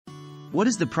What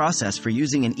is the process for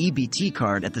using an EBT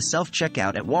card at the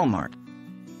self-checkout at Walmart?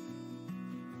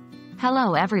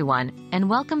 Hello everyone, and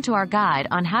welcome to our guide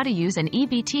on how to use an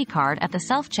EBT card at the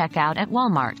self-checkout at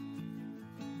Walmart.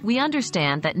 We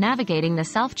understand that navigating the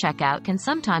self-checkout can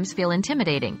sometimes feel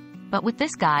intimidating, but with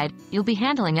this guide, you'll be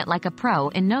handling it like a pro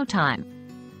in no time.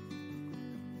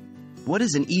 What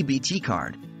is an EBT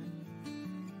card?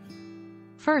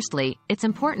 Firstly, it's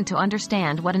important to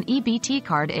understand what an EBT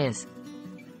card is.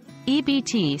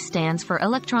 EBT stands for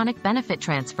Electronic Benefit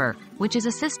Transfer, which is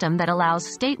a system that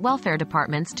allows state welfare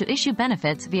departments to issue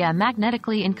benefits via a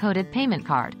magnetically encoded payment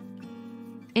card.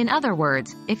 In other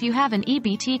words, if you have an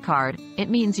EBT card, it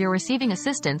means you're receiving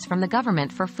assistance from the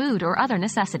government for food or other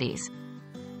necessities.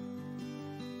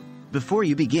 Before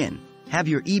you begin, have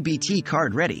your EBT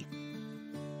card ready.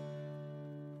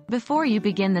 Before you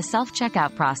begin the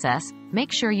self-checkout process,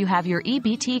 make sure you have your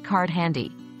EBT card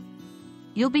handy.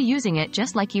 You'll be using it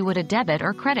just like you would a debit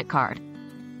or credit card.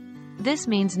 This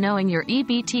means knowing your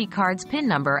EBT card's PIN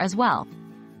number as well.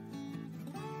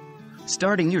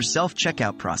 Starting your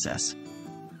self-checkout process.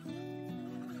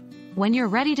 When you're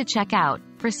ready to check out,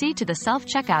 proceed to the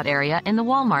self-checkout area in the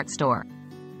Walmart store.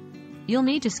 You'll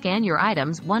need to scan your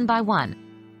items one by one.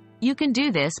 You can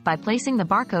do this by placing the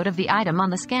barcode of the item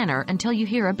on the scanner until you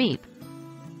hear a beep.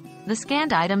 The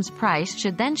scanned item's price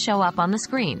should then show up on the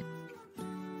screen.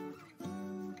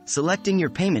 Selecting your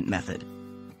payment method.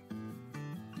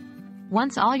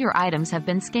 Once all your items have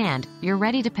been scanned, you're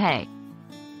ready to pay.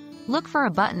 Look for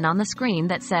a button on the screen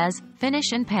that says,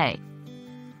 Finish and Pay.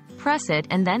 Press it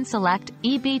and then select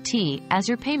EBT as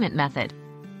your payment method.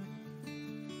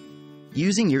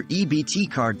 Using your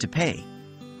EBT card to pay.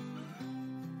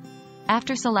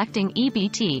 After selecting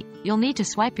EBT, you'll need to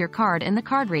swipe your card in the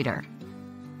card reader.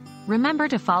 Remember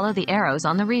to follow the arrows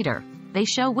on the reader. They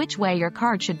show which way your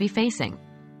card should be facing.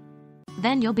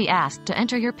 Then you'll be asked to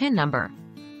enter your PIN number.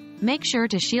 Make sure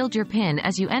to shield your PIN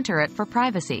as you enter it for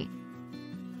privacy.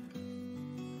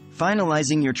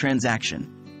 Finalizing your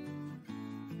transaction.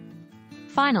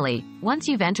 Finally, once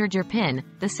you've entered your PIN,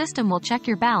 the system will check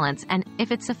your balance and,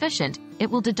 if it's sufficient, it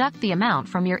will deduct the amount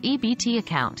from your EBT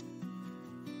account.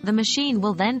 The machine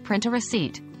will then print a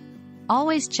receipt.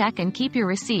 Always check and keep your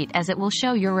receipt as it will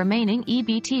show your remaining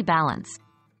EBT balance.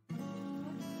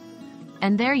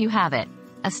 And there you have it,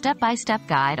 a step-by-step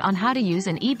guide on how to use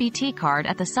an EBT card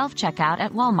at the self-checkout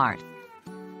at Walmart.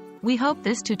 We hope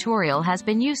this tutorial has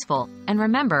been useful, and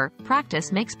remember,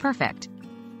 practice makes perfect.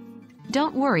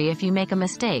 Don't worry if you make a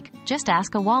mistake, just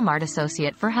ask a Walmart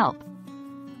associate for help.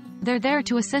 They're there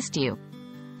to assist you.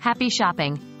 Happy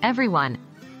shopping, everyone!